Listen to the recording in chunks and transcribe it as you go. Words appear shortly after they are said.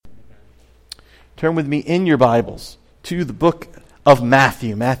Turn with me in your Bibles to the book of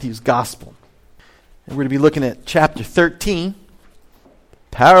Matthew, Matthew's Gospel. And we're going to be looking at chapter 13,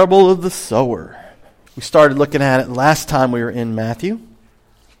 Parable of the Sower. We started looking at it last time we were in Matthew.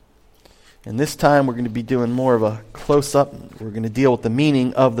 And this time we're going to be doing more of a close-up. We're going to deal with the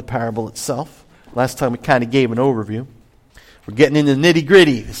meaning of the parable itself. Last time we kind of gave an overview. We're getting into the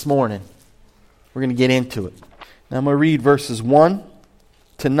nitty-gritty this morning. We're going to get into it. Now I'm going to read verses 1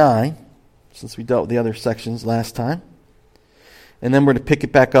 to 9, since we dealt with the other sections last time. And then we're going to pick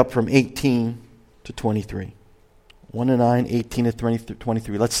it back up from 18 to 23. 1 to 9, 18 to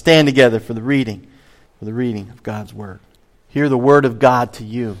 23. Let's stand together for the reading of God's Word. Hear the Word of God to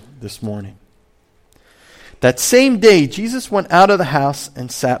you this morning. That same day, Jesus went out of the house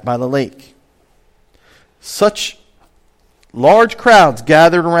and sat by the lake. Such large crowds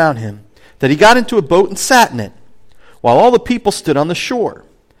gathered around him that he got into a boat and sat in it, while all the people stood on the shore.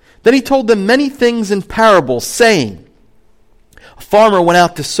 Then he told them many things in parables, saying, a farmer went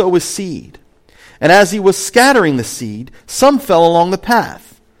out to sow his seed. And as he was scattering the seed, some fell along the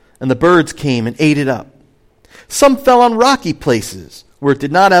path, and the birds came and ate it up. Some fell on rocky places, where it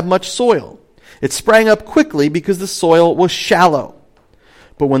did not have much soil. It sprang up quickly because the soil was shallow.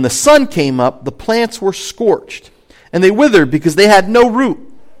 But when the sun came up, the plants were scorched, and they withered because they had no root.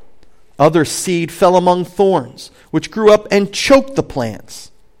 Other seed fell among thorns, which grew up and choked the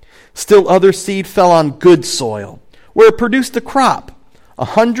plants. Still other seed fell on good soil, where it produced a crop,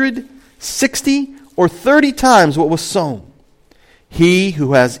 100, 60, or 30 times what was sown. He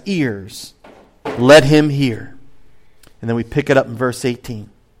who has ears, let him hear. And then we pick it up in verse 18.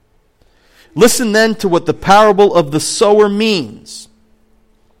 Listen then to what the parable of the sower means.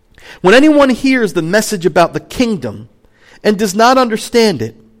 When anyone hears the message about the kingdom and does not understand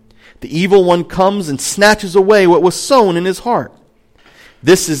it, the evil one comes and snatches away what was sown in his heart.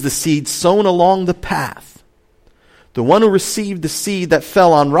 This is the seed sown along the path. The one who received the seed that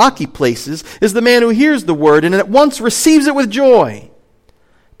fell on rocky places is the man who hears the word and at once receives it with joy.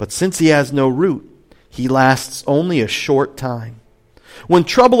 But since he has no root, he lasts only a short time. When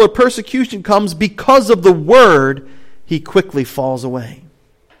trouble or persecution comes because of the word, he quickly falls away.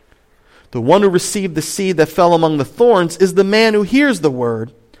 The one who received the seed that fell among the thorns is the man who hears the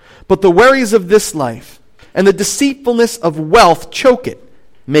word, but the worries of this life and the deceitfulness of wealth choke it,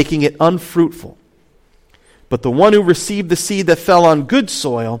 making it unfruitful. But the one who received the seed that fell on good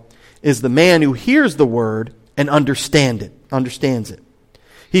soil is the man who hears the word and understands it.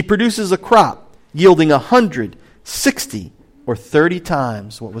 He produces a crop yielding 100, 60, or 30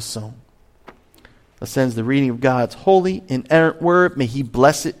 times what was sown. Thus ends the reading of God's holy, inerrant word. May he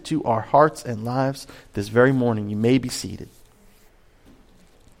bless it to our hearts and lives this very morning. You may be seated.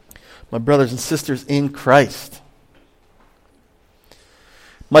 My brothers and sisters in Christ,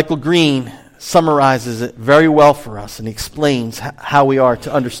 Michael Green summarizes it very well for us, and he explains how we are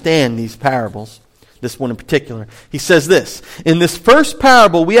to understand these parables, this one in particular. He says this, in this first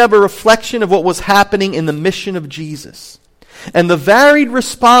parable, we have a reflection of what was happening in the mission of Jesus and the varied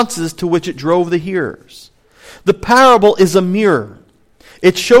responses to which it drove the hearers. The parable is a mirror.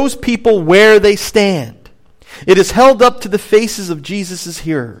 It shows people where they stand. It is held up to the faces of Jesus'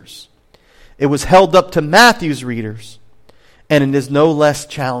 hearers. It was held up to Matthew's readers, and it is no less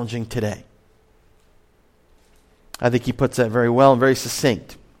challenging today. I think he puts that very well and very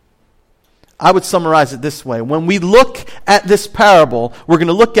succinct. I would summarize it this way. When we look at this parable, we're going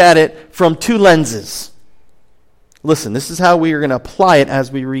to look at it from two lenses. Listen, this is how we are going to apply it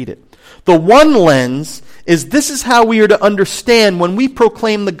as we read it. The one lens is this is how we are to understand when we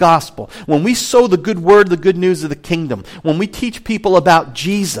proclaim the gospel, when we sow the good word, the good news of the kingdom, when we teach people about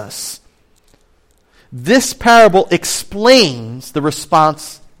Jesus. This parable explains the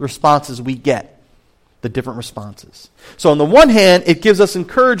responses we get, the different responses. So on the one hand, it gives us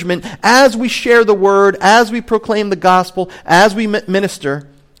encouragement as we share the word, as we proclaim the gospel, as we minister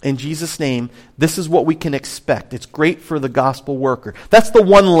in Jesus' name. This is what we can expect. It's great for the gospel worker. That's the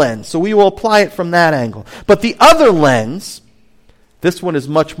one lens. So we will apply it from that angle. But the other lens, this one is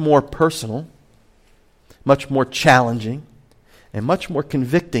much more personal, much more challenging, and much more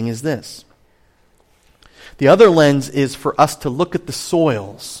convicting is this. The other lens is for us to look at the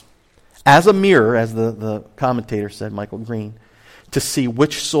soils as a mirror, as the commentator said, Michael Green, to see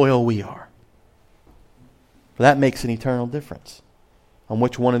which soil we are. For that makes an eternal difference on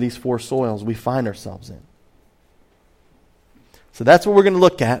which one of these four soils we find ourselves in. So that's what we're going to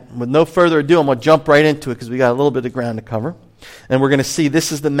look at. With no further ado, I'm going to jump right into it because we got a little bit of ground to cover. And we're going to see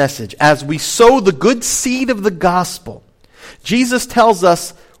this is the message. As we sow the good seed of the gospel, Jesus tells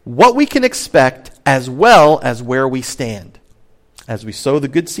us what we can expect as well as where we stand. As we sow the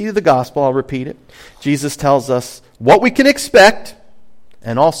good seed of the gospel, I'll repeat it, Jesus tells us what we can expect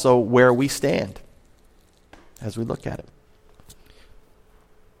and also where we stand as we look at it.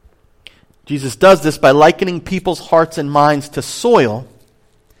 Jesus does this by likening people's hearts and minds to soil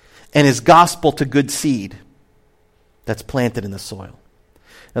and his gospel to good seed that's planted in the soil.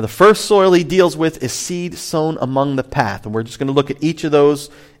 Now, the first soil he deals with is seed sown among the path. And we're just going to look at each of those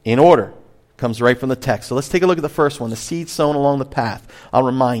in order. Comes right from the text. So let's take a look at the first one, the seed sown along the path. I'll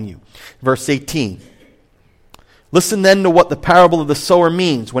remind you. Verse 18. Listen then to what the parable of the sower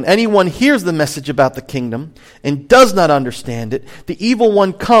means. When anyone hears the message about the kingdom and does not understand it, the evil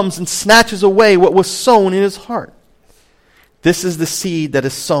one comes and snatches away what was sown in his heart. This is the seed that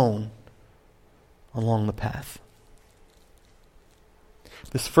is sown along the path.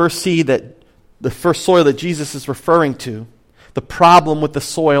 This first seed the first soil that Jesus is referring to, the problem with the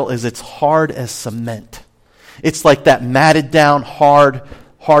soil is it's hard as cement. It's like that matted down, hard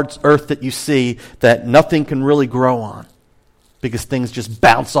earth that you see that nothing can really grow on because things just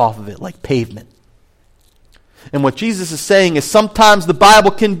bounce off of it like pavement. And what Jesus is saying is sometimes the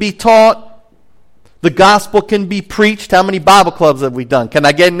Bible can be taught, the gospel can be preached. How many Bible clubs have we done? Can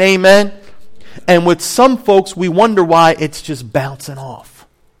I get an amen? And with some folks, we wonder why it's just bouncing off.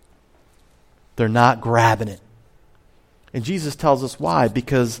 They're not grabbing it. And Jesus tells us why.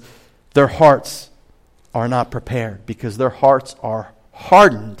 Because their hearts are not prepared. Because their hearts are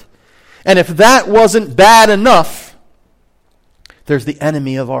hardened. And if that wasn't bad enough, there's the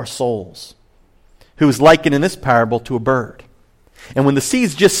enemy of our souls, who is likened in this parable to a bird. And when the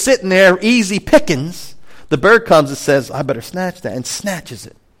seed's just sitting there, easy pickings, the bird comes and says, I better snatch that, and snatches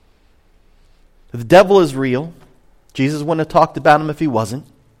it. The devil is real. Jesus wouldn't have talked about him if he wasn't.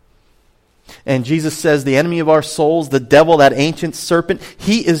 And Jesus says the enemy of our souls, the devil, that ancient serpent,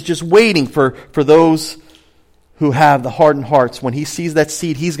 he is just waiting for those who have the hardened hearts. When he sees that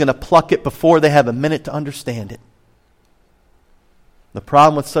seed, he's going to pluck it before they have a minute to understand it. The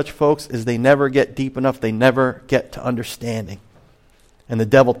problem with such folks is they never get deep enough. They never get to understanding. And the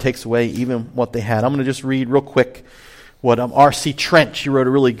devil takes away even what they had. I'm going to just read real quick what R.C. Trench, he wrote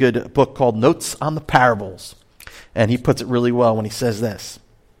a really good book called Notes on the Parables. And he puts it really well when he says this.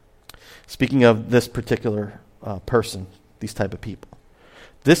 Speaking of this particular person, these type of people.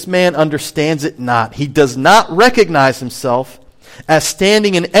 This man understands it not. He does not recognize himself as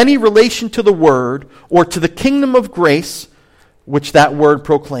standing in any relation to the word or to the kingdom of grace which that word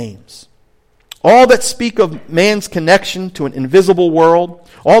proclaims. All that speak of man's connection to an invisible world,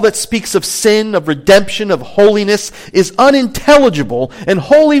 all that speaks of sin, of redemption, of holiness, is unintelligible and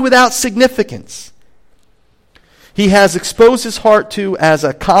wholly without significance. He has exposed his heart to as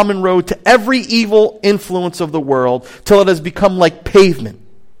a common road to every evil influence of the world till it has become like pavement.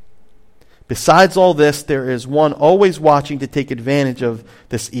 Besides all this, there is one always watching to take advantage of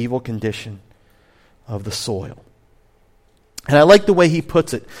this evil condition of the soil. And I like the way he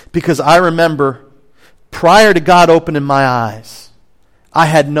puts it, because I remember prior to God opening my eyes, I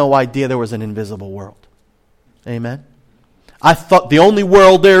had no idea there was an invisible world. Amen? I thought the only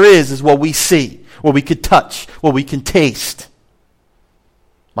world there is what we see, what we could touch, what we can taste.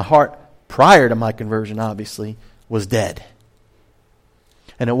 My heart, prior to my conversion, obviously, was dead.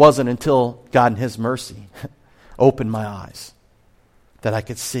 And it wasn't until God in His mercy opened my eyes that I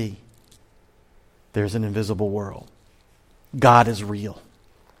could see there's an invisible world. God is real.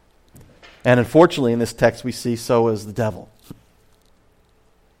 And unfortunately, in this text, we see so is the devil.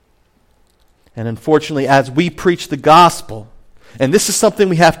 And unfortunately, as we preach the gospel, and this is something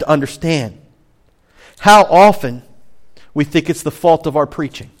we have to understand, how often we think it's the fault of our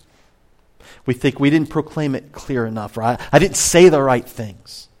preaching. We think we didn't proclaim it clear enough, or I didn't say the right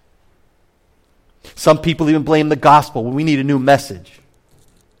things. Some people even blame the gospel. Well, we need a new message.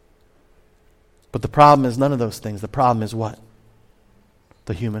 But the problem is none of those things. The problem is what?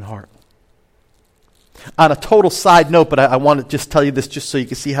 The human heart. On a total side note, but I want to just tell you this just so you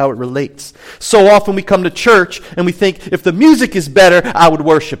can see how it relates. So often we come to church and we think, if the music is better, I would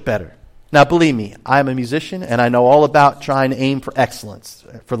worship better. Now, believe me, I'm a musician and I know all about trying to aim for excellence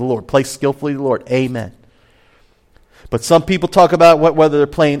for the Lord. Play skillfully to the Lord. Amen. But some people talk about whether they're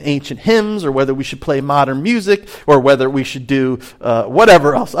playing ancient hymns or whether we should play modern music or whether we should do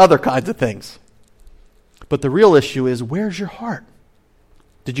whatever else, other kinds of things. But the real issue is, where's your heart?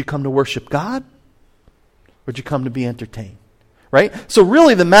 Did you come to worship God? Or did you come to be entertained? Right? So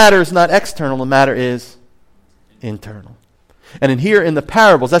really the matter is not external, the matter is internal. And here in the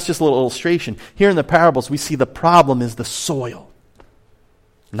parables, that's just a little illustration. Here in the parables, we see the problem is the soil,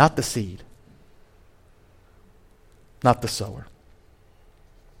 not the seed, not the sower.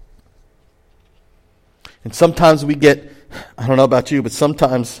 And sometimes we get I don't know about you, but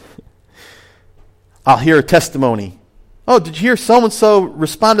sometimes I'll hear a testimony. Oh, did you hear so-and-so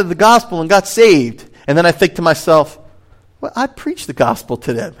responded to the gospel and got saved? And then I think to myself, well, I preached the gospel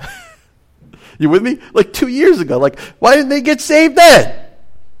to them. You with me? Like 2 years ago. Like, why didn't they get saved then?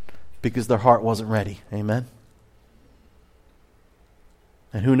 Because their heart wasn't ready. Amen?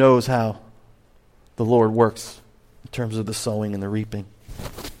 And who knows how the Lord works in terms of the sowing and the reaping.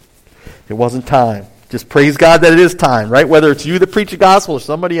 It wasn't time. Just praise God that it is time, right? Whether it's you that preach the gospel or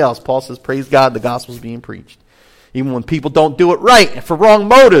somebody else, Paul says, praise God, the gospel is being preached. Even when people don't do it right and for wrong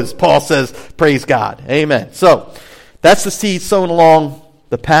motives, Paul says, praise God. Amen. So, that's the seed sown along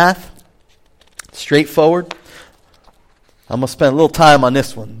the path. Straightforward. I'm going to spend a little time on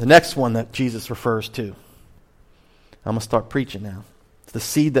this one. The next one that Jesus refers to. I'm going to start preaching now. It's the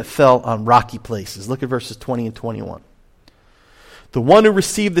seed that fell on rocky places. Look at verses 20 and 21. The one who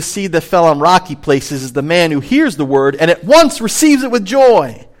received the seed that fell on rocky places is the man who hears the word and at once receives it with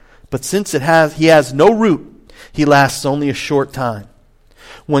joy. But since he has no root, he lasts only a short time.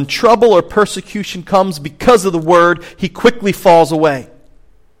 When trouble or persecution comes because of the word, he quickly falls away.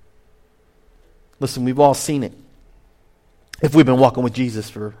 Listen, we've all seen it. If we've been walking with Jesus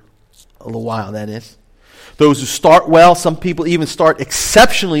for a little while, that is. Those who start well, some people even start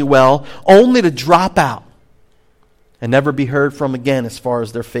exceptionally well, only to drop out and never be heard from again as far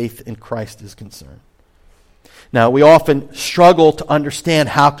as their faith in Christ is concerned. Now, we often struggle to understand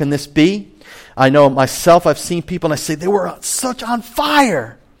how can this be. I know myself, I've seen people and I say, they were such on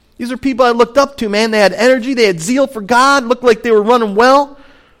fire. These are people I looked up to, man. They had energy, they had zeal for God, looked like they were running well.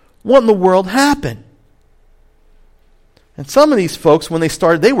 What in the world happened? And some of these folks, when they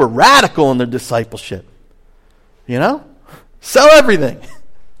started, they were radical in their discipleship. You know? Sell everything.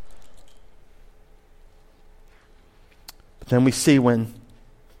 But then we see when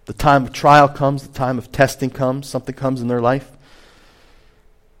the time of trial comes, the time of testing comes, something comes in their life,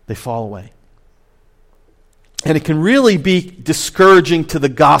 they fall away. And it can really be discouraging to the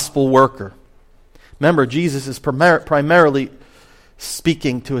gospel worker. Remember, Jesus is primarily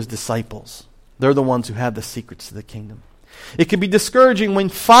speaking to his disciples. They're the ones who have the secrets to the kingdom. It can be discouraging when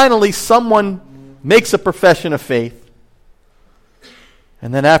finally someone makes a profession of faith,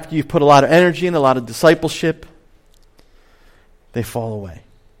 and then after you've put a lot of energy and a lot of discipleship, they fall away.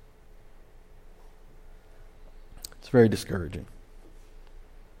 It's very discouraging.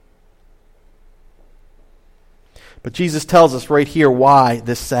 But Jesus tells us right here why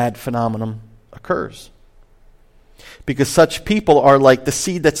this sad phenomenon occurs. Because such people are like the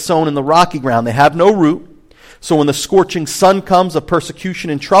seed that's sown in the rocky ground. They have no root. So when the scorching sun comes of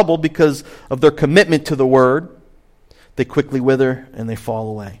persecution and trouble because of their commitment to the word, they quickly wither and they fall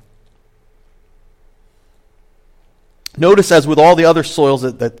away. Notice, as with all the other soils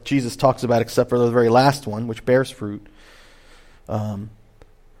that Jesus talks about, except for the very last one, which bears fruit,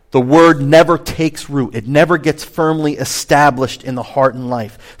 the word never takes root. It never gets firmly established in the heart and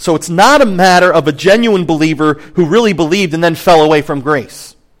life. So it's not a matter of a genuine believer who really believed and then fell away from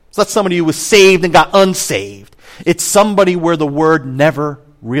grace. It's not somebody who was saved and got unsaved. It's somebody where the word never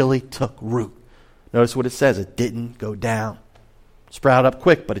really took root. Notice what it says. It didn't go down. Sprout up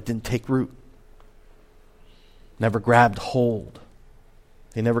quick, but it didn't take root. Never grabbed hold.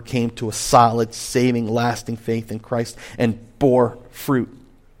 They never came to a solid, saving, lasting faith in Christ and bore fruit.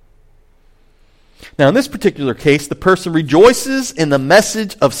 Now, in this particular case, the person rejoices in the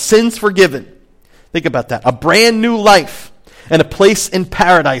message of sins forgiven. Think about that. A brand new life and a place in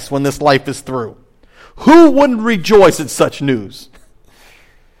paradise when this life is through. Who wouldn't rejoice at such news?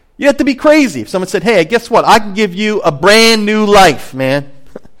 You have to be crazy if someone said, hey, guess what? I can give you a brand new life, man.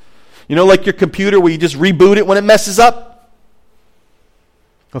 You know, like your computer where you just reboot it when it messes up?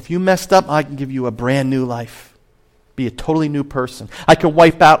 If you messed up, I can give you a brand new life. Be a totally new person. I can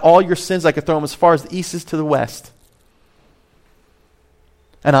wipe out all your sins. I can throw them as far as the east is to the west.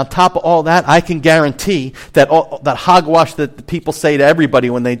 And on top of all that, I can guarantee that that hogwash that the people say to everybody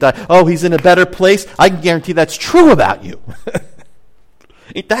when they die, oh, he's in a better place, I can guarantee that's true about you.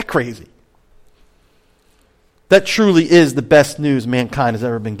 Ain't that crazy? That truly is the best news mankind has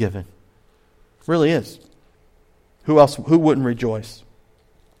ever been given. It really is. Who wouldn't rejoice?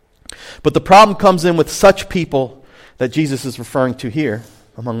 But the problem comes in with such people that Jesus is referring to here,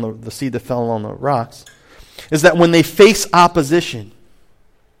 among the seed that fell on the rocks, is that when they face opposition,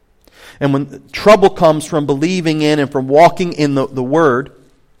 and when trouble comes from believing in and from walking in the word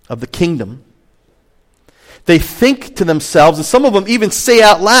of the kingdom, they think to themselves, and some of them even say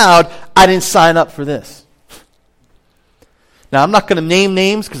out loud, I didn't sign up for this. Now, I'm not going to name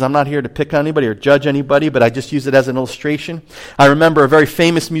names because I'm not here to pick on anybody or judge anybody, but I just use it as an illustration. I remember a very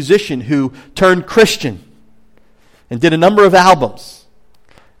famous musician who turned Christian. and did a number of albums.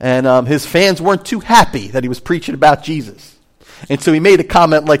 And his fans weren't too happy that he was preaching about Jesus. And so he made a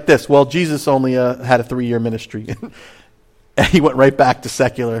comment like this, well, Jesus only had a 3-year ministry. And he went right back to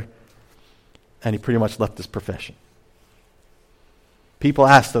secular, and he pretty much left his profession. People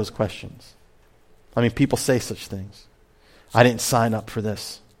ask those questions. I mean, people say such things. I didn't sign up for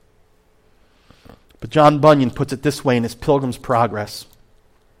this. But John Bunyan puts it this way in his Pilgrim's Progress.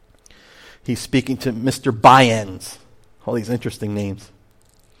 He's speaking to Mr. Byends. All these interesting names.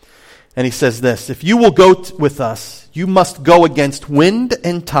 And he says this, if you will go with us, you must go against wind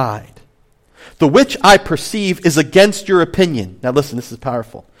and tide, the which I perceive is against your opinion. Now listen, this is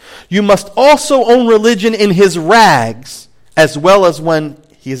powerful. You must also own religion in his rags, as well as when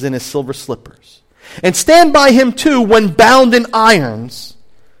he is in his silver slippers. And stand by him too when bound in irons,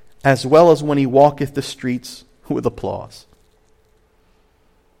 as well as when he walketh the streets with applause.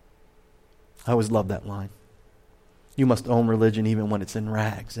 I always love that line. You must own religion even when it's in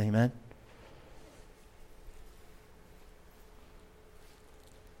rags. Amen?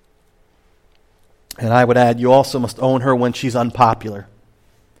 And I would add, you also must own her when she's unpopular.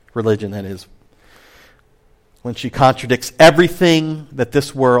 Religion, that is. When she contradicts everything that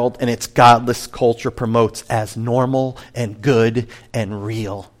this world and its godless culture promotes as normal and good and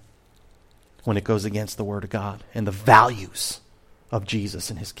real. When it goes against the Word of God and the values of Jesus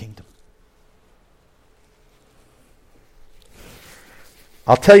and His kingdom.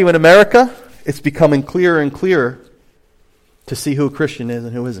 I'll tell you, in America, it's becoming clearer and clearer to see who a Christian is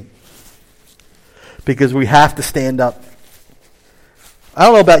and who isn't. Because we have to stand up. I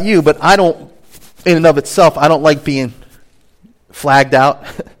don't know about you, but I don't, in and of itself, I don't like being flagged out,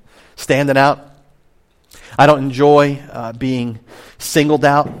 standing out. I don't enjoy being singled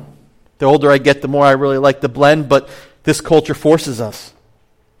out. The older I get, the more I really like to blend, but this culture forces us,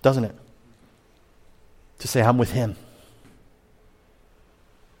 doesn't it? To say, I'm with Him.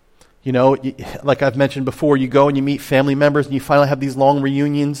 You know, like I've mentioned before, you go and you meet family members and you finally have these long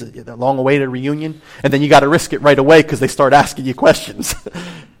reunions, that long-awaited reunion, and then you got to risk it right away because they start asking you questions.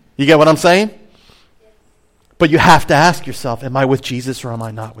 You get what I'm saying? But you have to ask yourself, am I with Jesus or am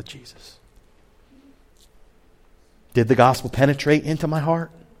I not with Jesus? Did the gospel penetrate into my heart?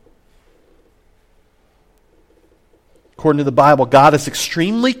 According to the Bible, God is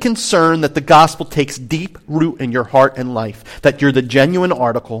extremely concerned that the gospel takes deep root in your heart and life, that you're the genuine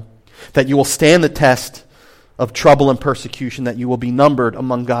article, that you will stand the test of trouble and persecution, that you will be numbered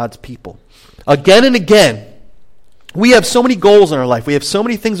among God's people. Again and again, we have so many goals in our life. We have so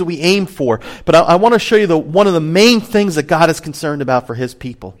many things that we aim for. But I want to show you one of the main things that God is concerned about for His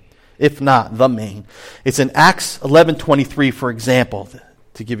people, if not the main. It's in Acts 11:23, for example,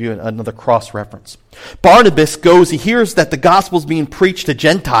 to give you another cross-reference. Barnabas goes, he hears that the gospel is being preached to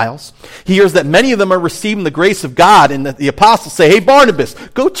Gentiles. He hears that many of them are receiving the grace of God, and that the apostles say, hey, Barnabas,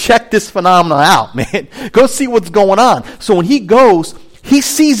 go check this phenomenon out, man. Go see what's going on. So when he goes, he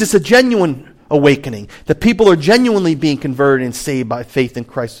sees it's a genuine awakening, that people are genuinely being converted and saved by faith in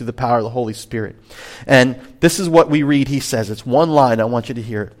Christ through the power of the Holy Spirit. And this is what we read, he says. It's one line, I want you to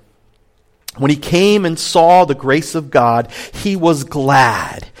hear it. When he came and saw the grace of God, he was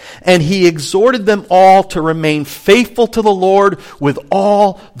glad, and he exhorted them all to remain faithful to the Lord with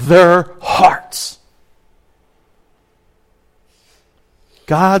all their hearts.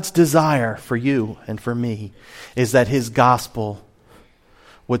 God's desire for you and for me is that His gospel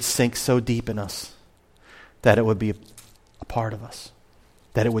would sink so deep in us that it would be a part of us,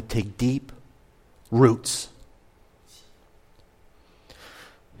 that it would take deep roots.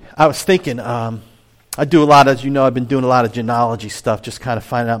 I was thinking, I do a lot, as you know, I've been doing a lot of genealogy stuff, just kind of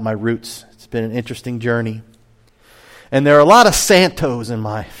finding out my roots. It's been an interesting journey. And there are a lot of Santos in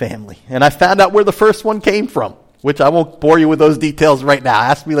my family. And I found out where the first one came from, which I won't bore you with those details right now.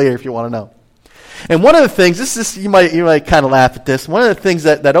 Ask me later if you want to know. And one of the things, you might kind of laugh at this, one of the things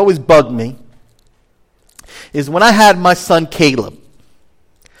that always bugged me is when I had my son Caleb.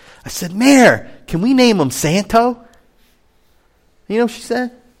 I said, Mare, can we name him Santo? You know what she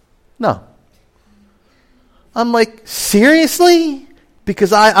said? No. I'm like, seriously?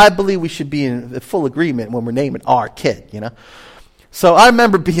 Because I believe we should be in full agreement when we're naming our kid, you know? So I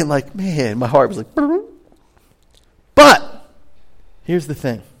remember being like, man, my heart was like, brr. But here's the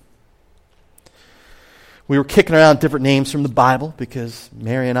thing. We were kicking around different names from the Bible because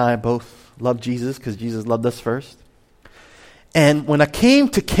Mary and I both love Jesus because Jesus loved us first. And when I came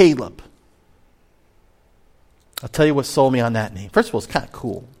to Caleb, I'll tell you what sold me on that name. First of all, it's kind of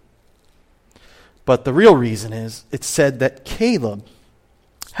cool. But the real reason is it said that Caleb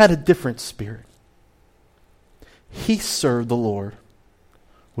had a different spirit. He served the Lord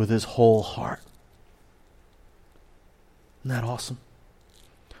with his whole heart. Isn't that awesome?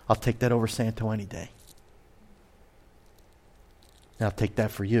 I'll take that over Santo any day. And I'll take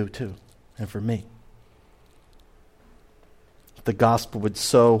that for you too, and for me. If the gospel would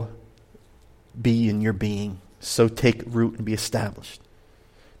so be in your being, so take root and be established,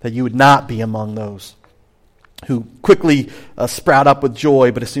 that you would not be among those who quickly sprout up with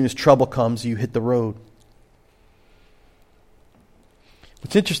joy, but as soon as trouble comes, you hit the road.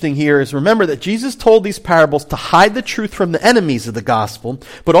 What's interesting here is remember that Jesus told these parables to hide the truth from the enemies of the gospel,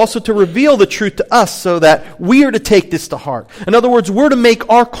 but also to reveal the truth to us so that we are to take this to heart. In other words, we're to make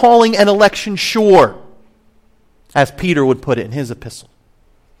our calling and election sure, as Peter would put it in his epistle.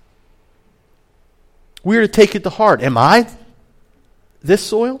 We are to take it to heart. Am I this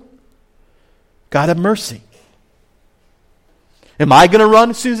soil? God have mercy. Am I going to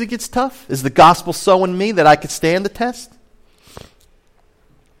run as soon as it gets tough? Is the gospel so in me that I could stand the test?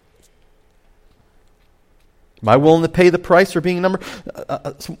 Am I willing to pay the price for being a number?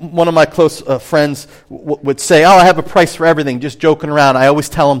 One of my close friends would say, I have a price for everything, just joking around. I always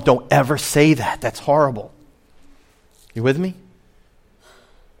tell them, don't ever say that. That's horrible. You with me?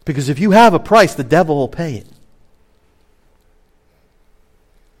 Because if you have a price, the devil will pay it.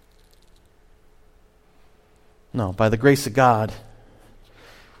 No, by the grace of God,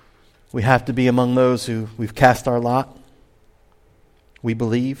 we have to be among those who we've cast our lot. We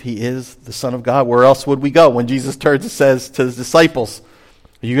believe He is the Son of God. Where else would we go? When Jesus turns and says to His disciples,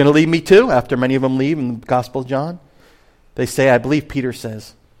 are you going to leave me too? After many of them leave in the Gospel of John. They say, I believe Peter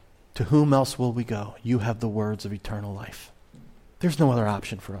says, to whom else will we go? You have the words of eternal life. There's no other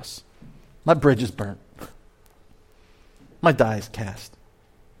option for us. My bridge is burnt. My die is cast.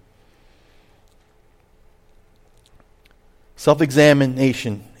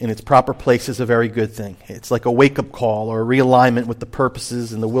 Self-examination in its proper place is a very good thing. It's like a wake-up call or a realignment with the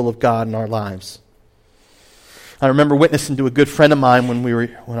purposes and the will of God in our lives. I remember witnessing to a good friend of mine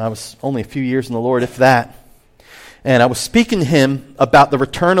when I was only a few years in the Lord, if that. And I was speaking to him about the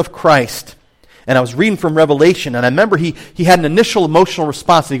return of Christ. And I was reading from Revelation. And I remember he had an initial emotional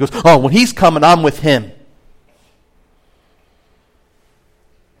response. And he goes, oh, when He's coming, I'm with Him.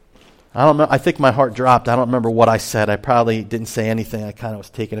 I don't know. I think my heart dropped. I don't remember what I said. I probably didn't say anything. I kind of was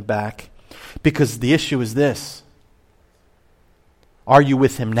taken aback. Because the issue is this. Are you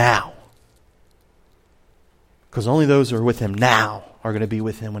with Him now? Because only those who are with Him now are going to be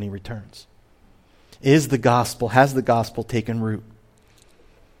with Him when He returns. Has the gospel taken root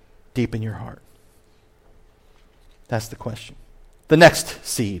deep in your heart? That's the question. The next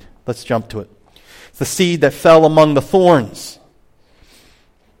seed. Let's jump to it. It's the seed that fell among the thorns.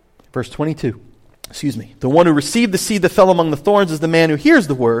 Verse 22. The one who received the seed that fell among the thorns is the man who hears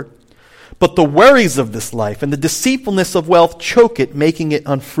the word, but the worries of this life and the deceitfulness of wealth choke it, making it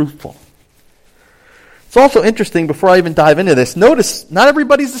unfruitful. It's also interesting, before I even dive into this, notice not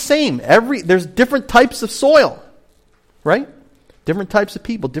everybody's the same. There's different types of soil, right? Different types of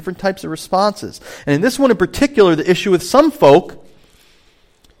people, different types of responses. And in this one in particular, the issue with some folk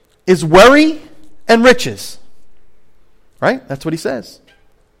is worry and riches. Right? That's what he says.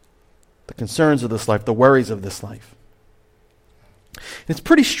 The concerns of this life, the worries of this life. It's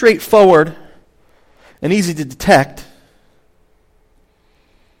pretty straightforward and easy to detect.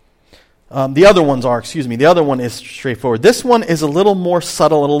 The other one is straightforward. This one is a little more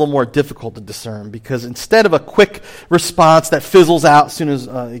subtle and a little more difficult to discern, because instead of a quick response that fizzles out as soon as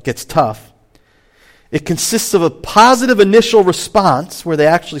it gets tough, it consists of a positive initial response where they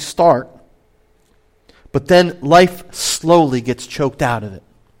actually start, but then life slowly gets choked out of it.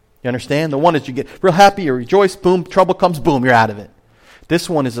 You understand? The one is you get real happy, you rejoice, boom, trouble comes, boom, you're out of it. This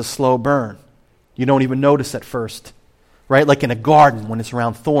one is a slow burn. You don't even notice at first. Right? Like in a garden when it's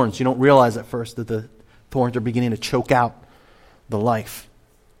around thorns, you don't realize at first that the thorns are beginning to choke out the life.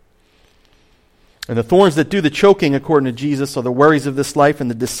 And the thorns that do the choking, according to Jesus, are the worries of this life and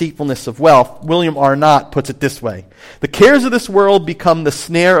the deceitfulness of wealth. William Arnott puts it this way: the cares of this world become the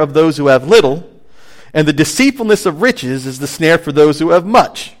snare of those who have little, and the deceitfulness of riches is the snare for those who have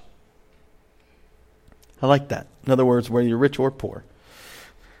much. I like that. In other words, whether you're rich or poor,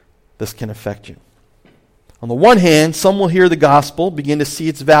 this can affect you. On the one hand, some will hear the gospel, begin to see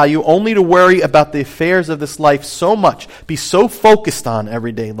its value, only to worry about the affairs of this life so much, be so focused on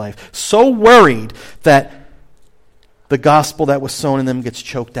everyday life, so worried that the gospel that was sown in them gets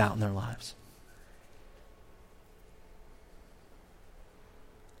choked out in their lives.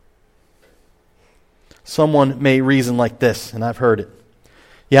 Someone may reason like this, and I've heard it.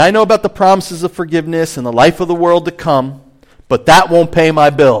 Yeah, I know about the promises of forgiveness and the life of the world to come, but that won't pay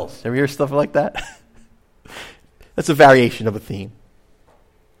my bills. Ever hear stuff like that? That's a variation of a theme.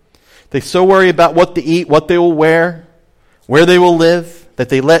 They so worry about what to eat, what they will wear, where they will live, that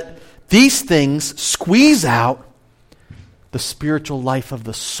they let these things squeeze out the spiritual life of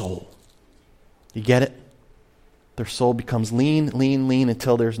the soul. You get it? Their soul becomes lean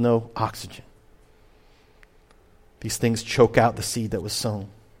until there's no oxygen. These things choke out the seed that was sown.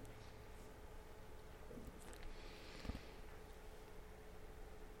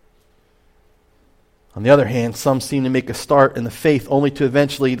 On the other hand, some seem to make a start in the faith only to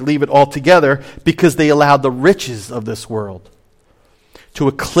eventually leave it altogether because they allowed the riches of this world to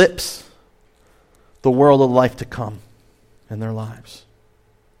eclipse the world of life to come in their lives.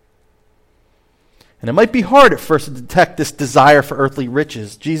 And it might be hard at first to detect this desire for earthly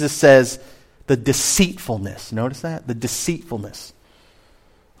riches. Jesus says the deceitfulness, notice that? The deceitfulness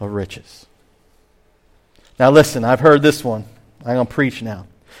of riches. Now listen, I've heard this one. I'm going to preach now.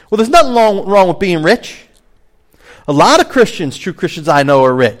 Well, there's nothing wrong with being rich. A lot of Christians, true Christians I know,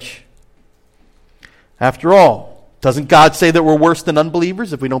 are rich. After all, doesn't God say that we're worse than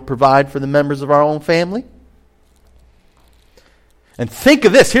unbelievers if we don't provide for the members of our own family? And think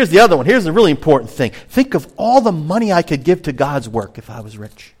of this. Here's the other one. Here's the really important thing. Think of all the money I could give to God's work if I was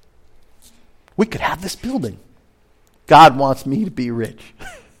rich. We could have this building. God wants me to be rich.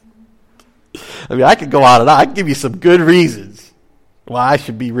 I mean, I could go on and on. I can give you some good reasons why I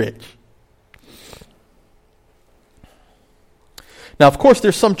should be rich. Now, of course,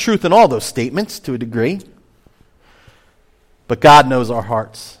 there's some truth in all those statements to a degree. But God knows our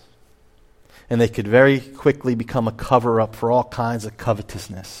hearts. And they could very quickly become a cover-up for all kinds of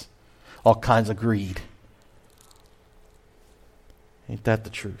covetousness, all kinds of greed. Ain't that the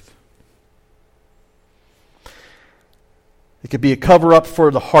truth? It could be a cover-up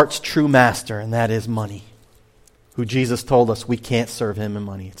for the heart's true master, and that is money, who Jesus told us we can't serve him in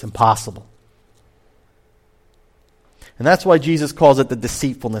money. It's impossible. And that's why Jesus calls it the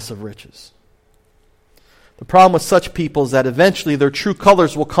deceitfulness of riches. The problem with such people is that eventually their true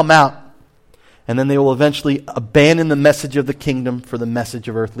colors will come out, and then they will eventually abandon the message of the kingdom for the message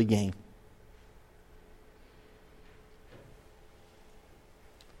of earthly gain.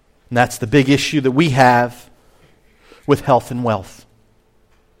 And that's the big issue that we have with health and wealth.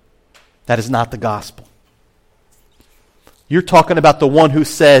 That is not the gospel. You're talking about the one who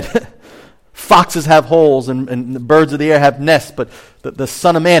said, foxes have holes and the birds of the air have nests, but the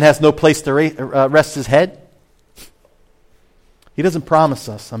Son of Man has no place to rest his head. He doesn't promise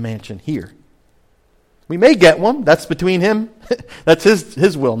us a mansion here. We may get one. That's between him. That's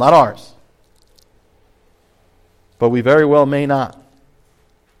his will, not ours. But we very well may not.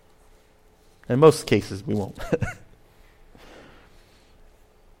 In most cases, we won't.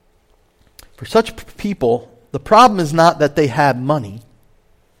 For such people, the problem is not that they have money.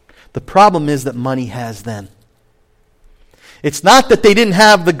 The problem is that money has them. It's not that they didn't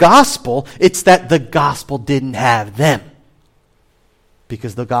have the gospel. It's that the gospel didn't have them.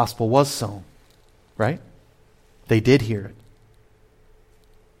 Because the gospel was sown. Right? They did hear it.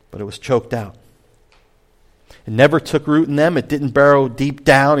 But it was choked out. It never took root in them. It didn't burrow deep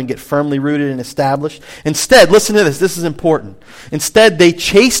down and get firmly rooted and established. Instead, listen to this. This is important. Instead, they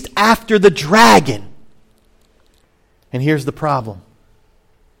chased after the dragon. And here's the problem.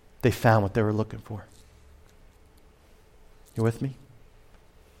 They found what they were looking for. You with me?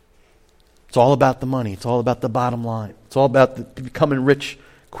 It's all about the money. It's all about the bottom line. It's all about becoming rich,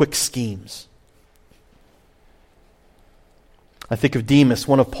 quick schemes. I think of Demas,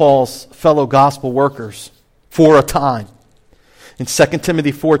 one of Paul's fellow gospel workers, for a time. In 2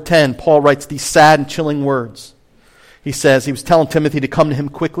 Timothy 4:10, Paul writes these sad and chilling words. He says, he was telling Timothy to come to him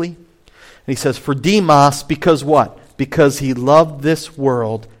quickly. And he says, for Demas, because what? Because he loved this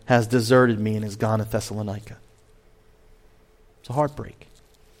world, has deserted me and is gone to Thessalonica. It's a heartbreak.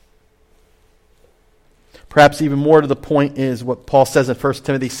 Perhaps even more to the point is what Paul says in 1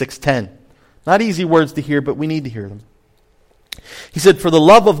 Timothy 6:10. Not easy words to hear, but we need to hear them. He said, for the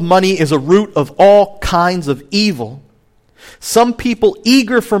love of money is a root of all kinds of evil. Some people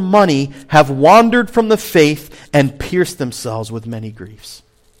eager for money have wandered from the faith and pierced themselves with many griefs.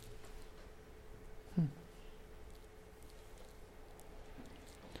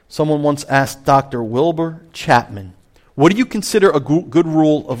 Someone once asked Dr. Wilbur Chapman, what do you consider a good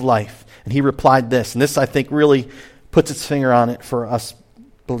rule of life? And he replied this, and this I think really puts its finger on it for us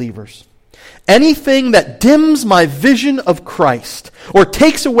believers. Anything that dims my vision of Christ, or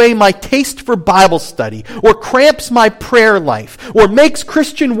takes away my taste for Bible study, or cramps my prayer life, or makes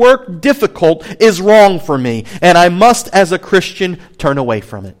Christian work difficult is wrong for me, and I must, as a Christian, turn away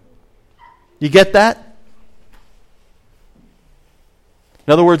from it. You get that?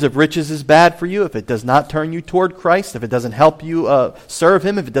 In other words, if riches is bad for you, if it does not turn you toward Christ, if it doesn't help you serve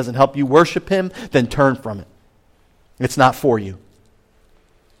Him, if it doesn't help you worship Him, then turn from it. It's not for you.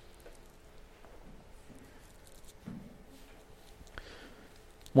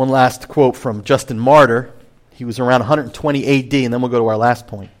 One last quote from Justin Martyr. He was around 120 AD, and then we'll go to our last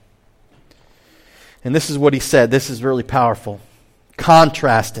point. And this is what he said. This is really powerful.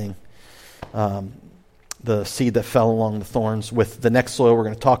 Contrasting the seed that fell along the thorns with the next soil we're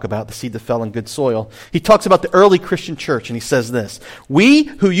going to talk about, the seed that fell in good soil. He talks about the early Christian church, and he says this: "We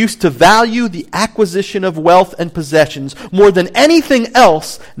who used to value the acquisition of wealth and possessions more than anything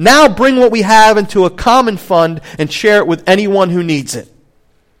else now bring what we have into a common fund and share it with anyone who needs it.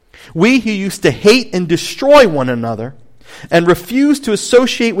 We who used to hate and destroy one another and refuse to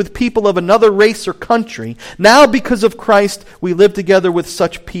associate with people of another race or country, now because of Christ we live together with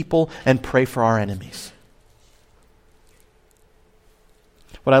such people and pray for our enemies."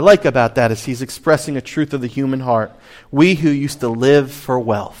 What I like about that is he's expressing a truth of the human heart. We who used to live for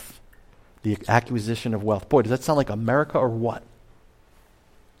wealth, the acquisition of wealth. Boy, does that sound like America or what?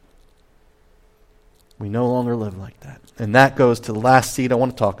 We no longer live like that. And that goes to the last seed I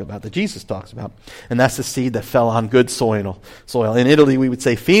want to talk about, that Jesus talks about. And that's the seed that fell on good soil. In Italy, we would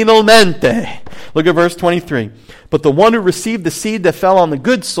say, finalmente. Look at verse 23. "But the one who received the seed that fell on the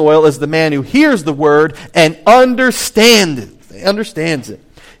good soil is the man who hears the word and understands it.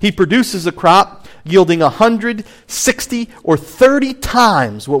 He produces a crop yielding 100, 60, or 30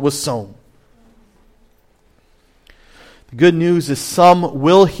 times what was sown." The good news is some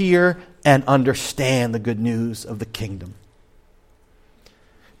will hear and understand the good news of the kingdom.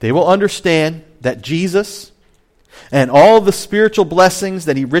 They will understand that Jesus and all the spiritual blessings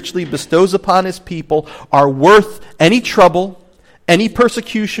that he richly bestows upon his people are worth any trouble, any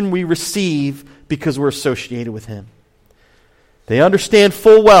persecution we receive because we're associated with him. They understand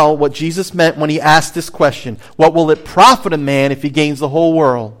full well what Jesus meant when he asked this question: what will it profit a man if he gains the whole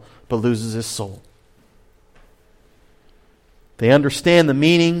world but loses his soul? They understand the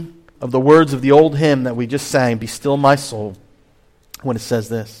meaning of the words of the old hymn that we just sang, "Be still my soul," when it says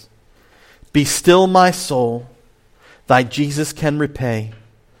this: "Be still my soul, thy Jesus can repay.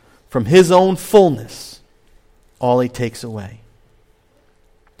 From his own fullness, all he takes away."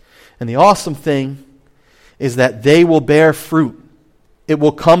 And the awesome thing is that they will bear fruit. It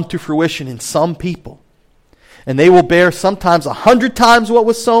will come to fruition in some people. And they will bear sometimes 100 times what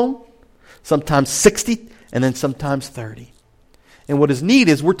was sown, sometimes 60, and then sometimes 30. And what is neat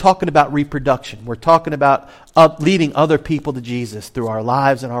is we're talking about reproduction. We're talking about leading other people to Jesus through our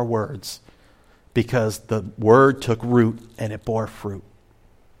lives and our words, because the word took root and it bore fruit.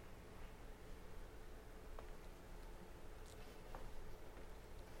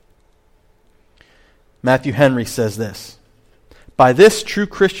 Matthew Henry says this: "By this true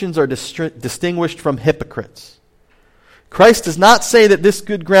Christians are distinguished from hypocrites. Christ does not say that this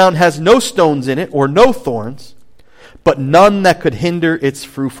good ground has no stones in it or no thorns, but none that could hinder its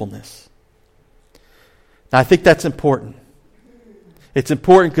fruitfulness." Now, I think that's important. It's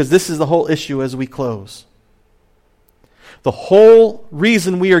important because this is the whole issue as we close. The whole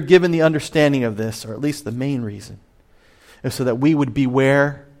reason we are given the understanding of this, or at least the main reason, is so that we would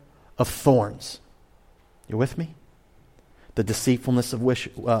beware of thorns. You with me? The deceitfulness of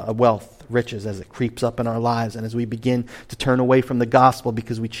wealth, riches, as it creeps up in our lives and as we begin to turn away from the gospel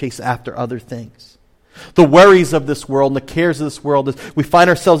because we chase after other things. The worries of this world and the cares of this world, as we find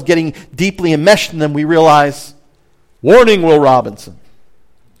ourselves getting deeply enmeshed in them, we realize, warning, Will Robinson.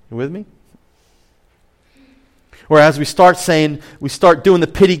 You with me? Or as we start doing the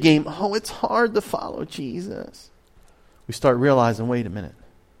pity game, oh, it's hard to follow Jesus. We start realizing, wait a minute.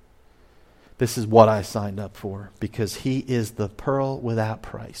 This is what I signed up for, because he is the pearl without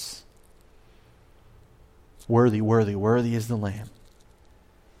price. Worthy, worthy, worthy is the Lamb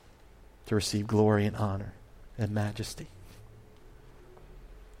to receive glory and honor and majesty.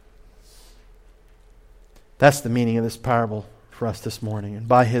 That's the meaning of this parable for us this morning. And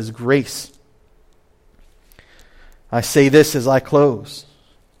by his grace, I say this as I close: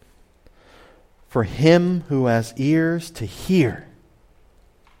 for him who has ears to hear,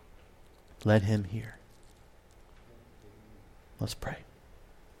 let him hear. Let's pray.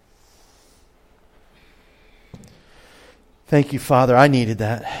 Thank you, Father. I needed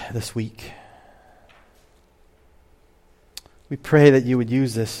that this week. We pray that you would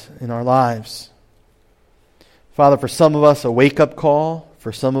use this in our lives. Father, for some of us, a wake-up call.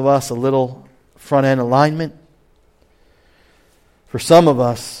 For some of us, a little front-end alignment. For some of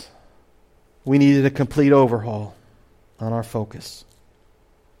us, we needed a complete overhaul on our focus.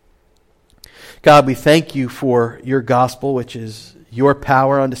 God, we thank you for your gospel, which is your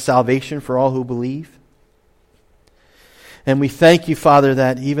power unto salvation for all who believe. And we thank you, Father,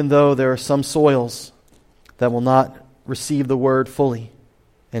 that even though there are some soils that will not receive the word fully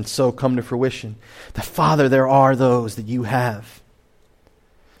and so come to fruition. That, Father, there are those that you have,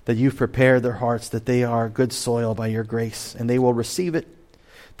 that you've prepared their hearts, that they are good soil by your grace, and they will receive it,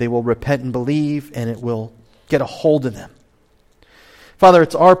 they will repent and believe, and it will get a hold of them. Father,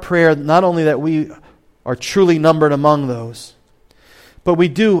 it's our prayer not only that we are truly numbered among those, but we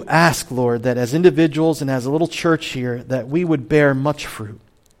do ask, Lord, that as individuals and as a little church here, that we would bear much fruit.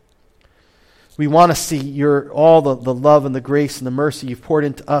 We want to see all the love and the grace and the mercy you've poured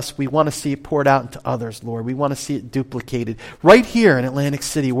into us. We want to see it poured out into others, Lord. We want to see it duplicated right here in Atlantic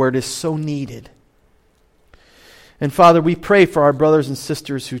City where it is so needed. And Father, we pray for our brothers and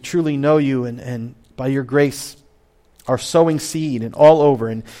sisters who truly know you and by your grace are sowing seed and all over,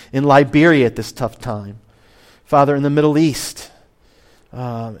 and in Liberia at this tough time. Father, in the Middle East,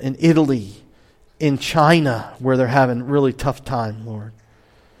 in Italy, in China, where they're having a really tough time, Lord.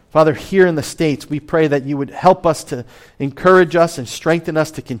 Father, here in the States, we pray that you would help us to encourage us and strengthen us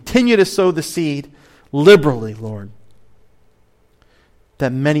to continue to sow the seed liberally, Lord.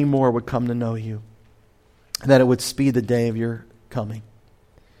 That many more would come to know you, and that it would speed the day of your coming.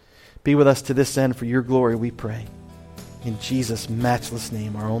 Be with us to this end for your glory, we pray. In Jesus' matchless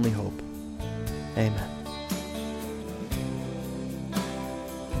name, our only hope. Amen.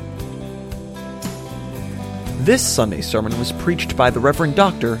 This Sunday sermon was preached by the Reverend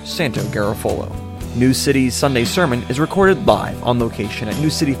Dr. Santo Garofolo. New City's Sunday sermon is recorded live on location at New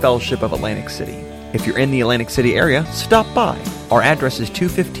City Fellowship of Atlantic City. If you're in the Atlantic City area, stop by. Our address is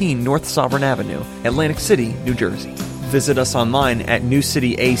 215 North Sovereign Avenue, Atlantic City, New Jersey. Visit us online at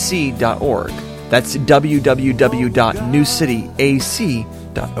newcityac.org. That's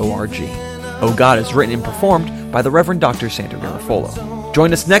www.newcityac.org. Oh God is written and performed by the Reverend Dr. Santo Garofolo.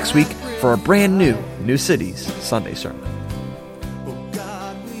 Join us next week for a brand new New Cities Sunday sermon.